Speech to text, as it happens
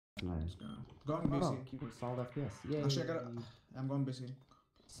Nice. Going BC. No, keep it solid FPS. Yeah. Actually, I'm going BC.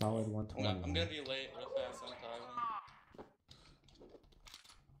 Solid 120. I'm gonna be late real fast.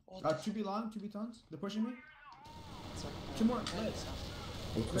 I'm tired. 2B long, 2B tons. They're pushing me. 2 more. Nice.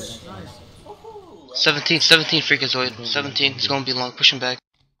 17 freakazoid. 17. It's gonna be long. Pushing back.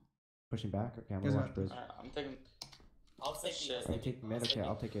 Pushing back? Okay, I'm gonna watch bridge. I'm taking. I'll take shit. You take mid? Okay,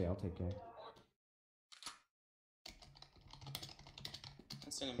 I'll take A. I'll take A.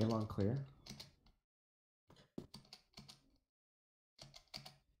 A long clear.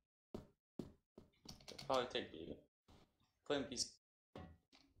 Probably take B. Playing B.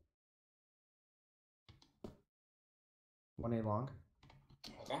 1A long.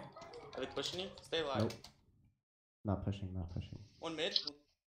 Okay. Are they pushing you? Stay alive. Nope. Not pushing, not pushing. 1 mid.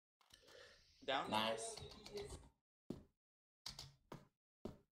 Down. Nice.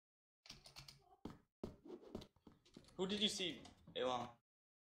 Who did you see? A long.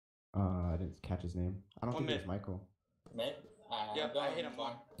 I didn't catch his name. I don't think mid. it was Michael. Mid? Yep, I hit him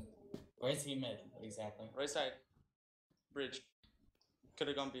one. Where's he mid? Exactly. Right side. Bridge.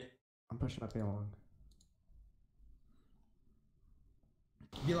 Could've gone B. I'm pushing up A long.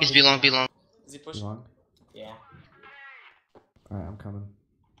 He's B long. Is he B pushing? long? Yeah. Alright, I'm coming.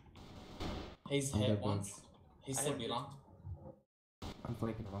 He's I'm hit dead once. He's still B long. I'm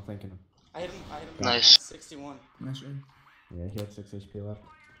flanking him. I hit him. Nice. 61. Nice shit. Yeah, he had 6 HP left.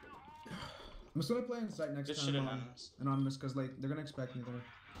 I'm just gonna play inside next Good time. shit anonymous. Anonymous, because like they're gonna expect me there.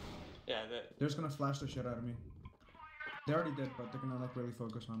 Yeah, They're just gonna flash the shit out of me. They already did, but they're gonna like really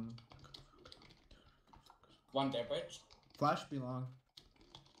focus on me. One dead bridge. Flash be long.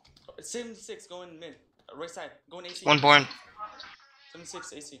 76 going mid. Right side. Going AC. One born.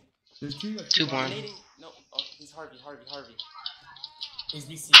 76 AC. There's 2. Like, 2 born. 180. No. Oh, he's Harvey. He's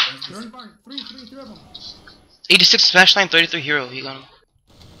BC. They're in barn. 3 of them. 86 smash line. 33 hero. He got him.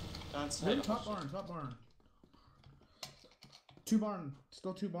 They're in top barn. 2 barn.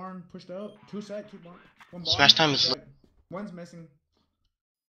 Still 2 barn. Pushed out. 2 side, 2 barn. 1 barn. Smash time is. One's missing.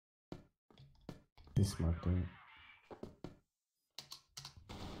 He's smart, dude.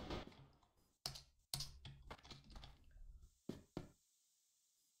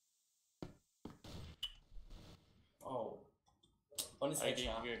 Oh. One is ID,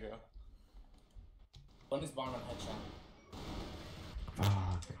 headshot. here you go. One is barn on headshot.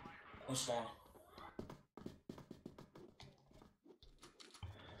 Fuck. Nice try.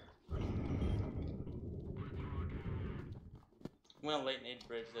 I'm gonna late nade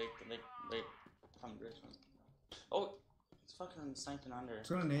bridge, late come bridge. Oh, it's fucking sniping under. It's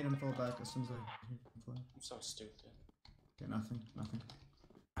gonna nade and fall back as soon as I fly. I'm so stupid. Okay, nothing.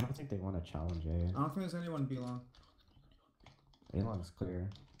 I don't think they want to challenge A. I don't think there's anyone B long. A long's clear.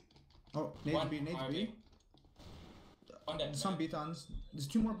 Oh, nade B. On that. Some B tons. There's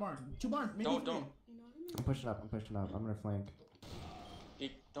 2 more barn. 2 barn. Maybe Don't. 3. I'm pushing up. I'm gonna flank.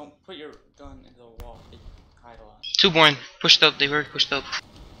 Don't put your gun into the wall. They hide a lot. 2 born. Pushed up. They were pushed up.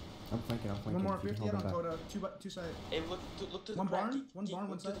 I'm flanking. 1 more. If you can 58 hold on them back. Coda. 2 side. Hey, look to the One crack. barn? One barn,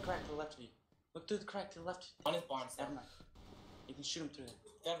 one Look side? to the crack to the left of you. Look to the crack to the left. On his barn, Never mind. You can shoot him through there.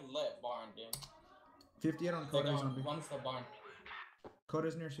 That lit barn, dude. 58 on They're Coda. He's on gone. B. One's the barn.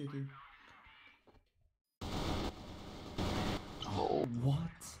 Coda's near CT. Oh. What?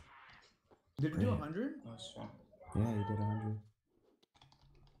 Did he do 100? Oh, sure. Yeah, he did 100.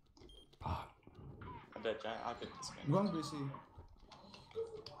 Fuck. I bet John, I'll get this I'm game. going BC.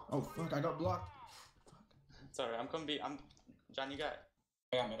 Oh fuck, I got blocked. Sorry, I'm gonna be. John, you got.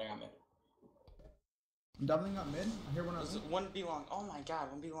 I got mid. I'm doubling up mid. I hear one out. There's 1 B long. Oh my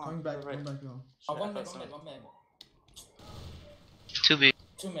god, 1 B long. Coming back, Right. going back long. Oh, one That's mid. 2 B.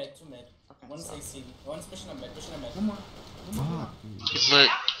 Two mid. Okay, One's stop. AC. One's pushing a mid. One more. Fuck. He's lit.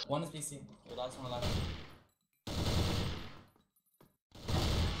 One is BC. The last one left.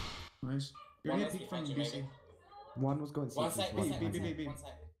 Nice. You're One gonna is peek from behind you, BC. maybe. One was going CT. One side. B, One B, side. B. One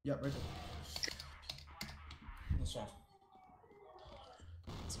side. Yep, right there. Nice try.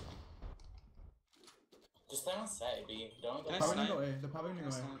 Just stay on side, B. Don't go. Can I Probably snipe? gonna go A. They're probably gonna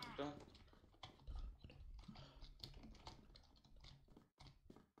go A. Don't.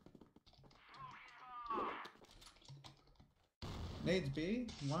 Nades B.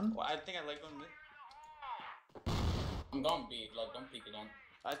 1. Well, I think I like going mid. I'm going B. Like, don't peek again.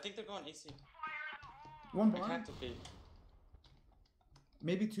 I think they're going AC. 1 I barn. can't to B.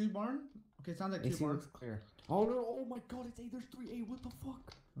 Maybe 2 barn. Okay, sounds like 2 AC barn. looks clear. Oh no! Oh my god! It's A. There's 3A. What the fuck?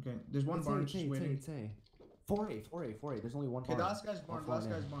 Okay, there's 1 It's barn A, just it's waiting. A. 4A. There's only 1 Okay, barn. the last guy's barn. I'll Last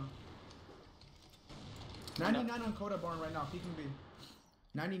fly guy's in. barn. 99 on Coda barn right now. Peeking B.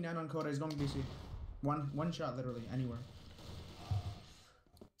 99 on Coda. He's going BC. One shot literally anywhere.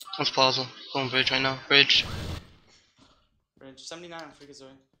 One's plaza. Going bridge right now. Bridge. Bridge. 79 on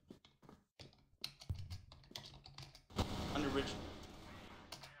Freakazoid. Under bridge.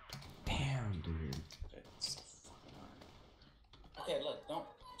 Damn, dude. It's so fucking hard. Okay, look, don't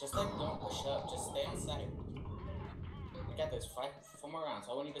push up. Just stay on site. We got this. 4 more rounds.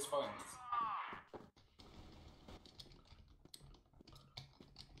 All we need is 4 rounds.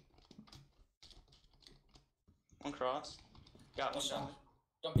 One cross. Got one One shot. shot.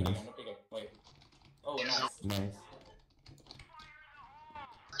 Don't peek again. Don't peek again. Wait. Oh, nice. Nice.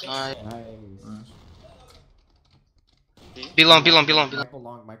 Nice. Nice. Be long, be long, be long, be long. Michael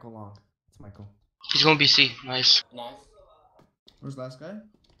Long, Michael Long. It's Michael. He's going BC. Nice. Nice. Where's the last guy?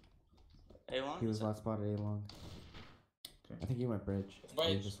 A1? He was last spot at A Long. Okay. I think he went bridge. It's He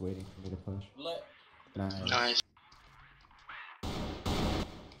bridge. was just waiting for me to push. Let. Nice. Nice.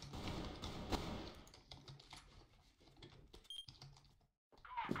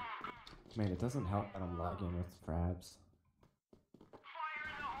 Man, it doesn't help that I'm lagging with fraps.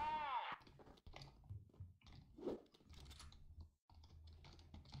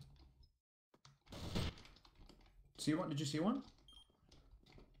 See one? Did you see one?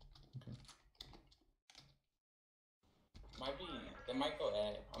 Okay. Might be. They might go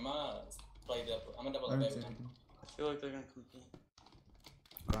A. I'm gonna double I up didn't see A. anything. I feel like they're gonna compete.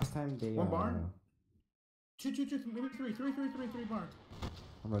 Last time they. One barn? Two, maybe three barn.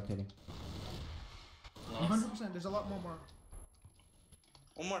 I'm rotating. Nice. 100%. There's a lot more barn.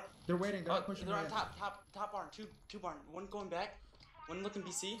 One more. They're waiting. They're Oh, not pushing they're me on yet. top barn. Two barn. One going back. One looking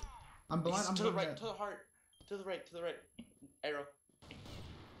BC. I'm blind. I'm to the blind. right. To the heart. To the right. Arrow.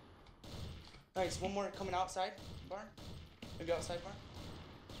 Nice. One more coming outside barn. Maybe outside barn.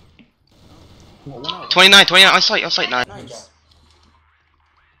 One out. 29, 29. On site, 9. Good job. Nice.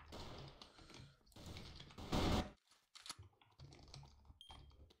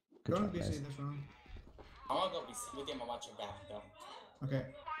 Good Go to job, BC guys. this round. I'm gonna go BC with you. I'm gonna watch your back though. Okay.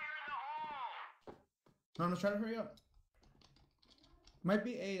 No, I'm just trying to hurry up. Might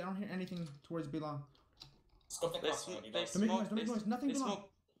be A. I don't hear anything towards B long. Scope the They cross. sm- Don't they Don't make noise. smoked. Don't make noise. Nothing They belong.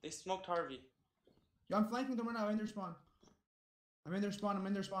 smoked. They smoked Harvey. Yo, I'm flanking them right now. I'm in their spawn. I'm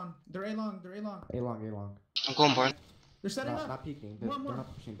in their spawn. They're A long. A long. I'm going barn. They're setting Not, up. not peeking. They're More.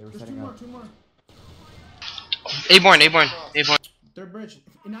 not pushing. They were There's setting two up. more. A barn. They're bridge.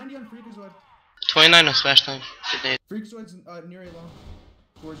 90 on Freakazoid. 29 on smash time. Good nade. Freakazoid's near A long.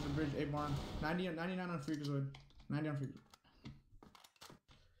 Towards the bridge, A barn. 99 on Freakazoid. 90 on Freakazoid.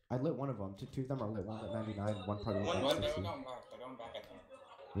 I lit one of them. Two of them are lit. One at 99. One probably lit One, at they were 60. going back. They're going back, I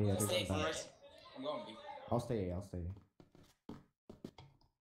think. Yeah, they're Stay, going back. stay. I'm going B. I'll stay A.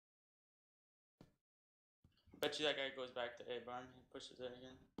 Bet you that guy goes back to A barn. He pushes it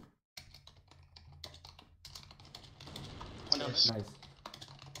again. One down. Nice.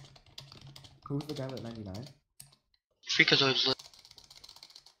 Who was the guy lit 99? Freakazoid's lit.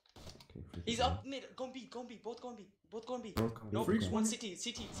 Okay, freak He's it. up mid. Going B. Both going B. Both come No, B, Freaks okay. one one- CT.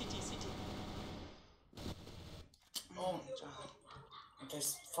 Oh,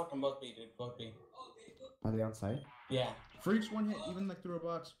 just fucking both B, dude. Both B. Are they on site? Yeah. Freaks one hit, even like through a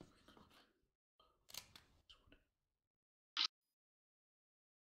box.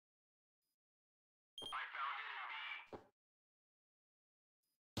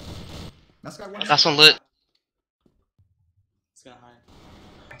 That's got one. Last one lit. It's gonna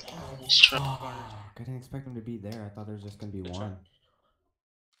hide. Let's try. I didn't expect him to be there. I thought there was just gonna be Good one.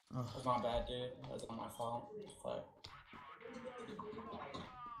 That's my bad, dude. That's not my fault. Fuck.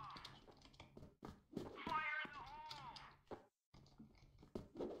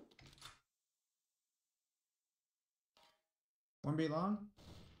 One B long.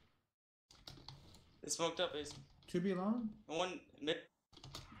 They smoked up. It's Two B long. one mid.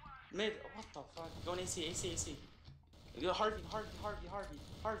 What the fuck? Going AC. Yo, Harvey. On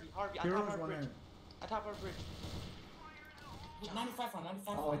Hero top was of our one bridge. hit. On top of our bridge. 95 on,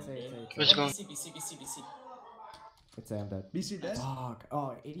 95 Oh, on, it's A. dude. Let's go. BC. It's A, I'm dead. BC dead. Fuck.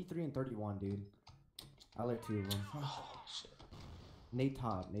 Oh, 83 and 31, dude. I lit two of them. Oh shit. Nate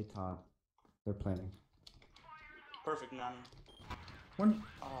top. They're planning. Perfect, none. One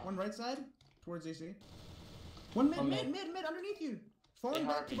Oh. right side towards AC. One mid, One mid, mid. underneath you. Falling Hey,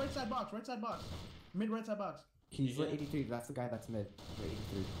 back to Harvey. right side box. Mid right side box. He's lit Yeah. 83. That's the guy that's mid. Lit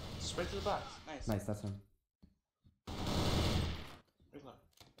 83. Straight to the box. Nice. Nice, that's him. Reload.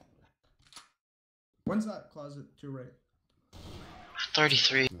 One's that closet to right.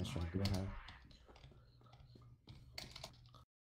 33. Nice try. Good ahead.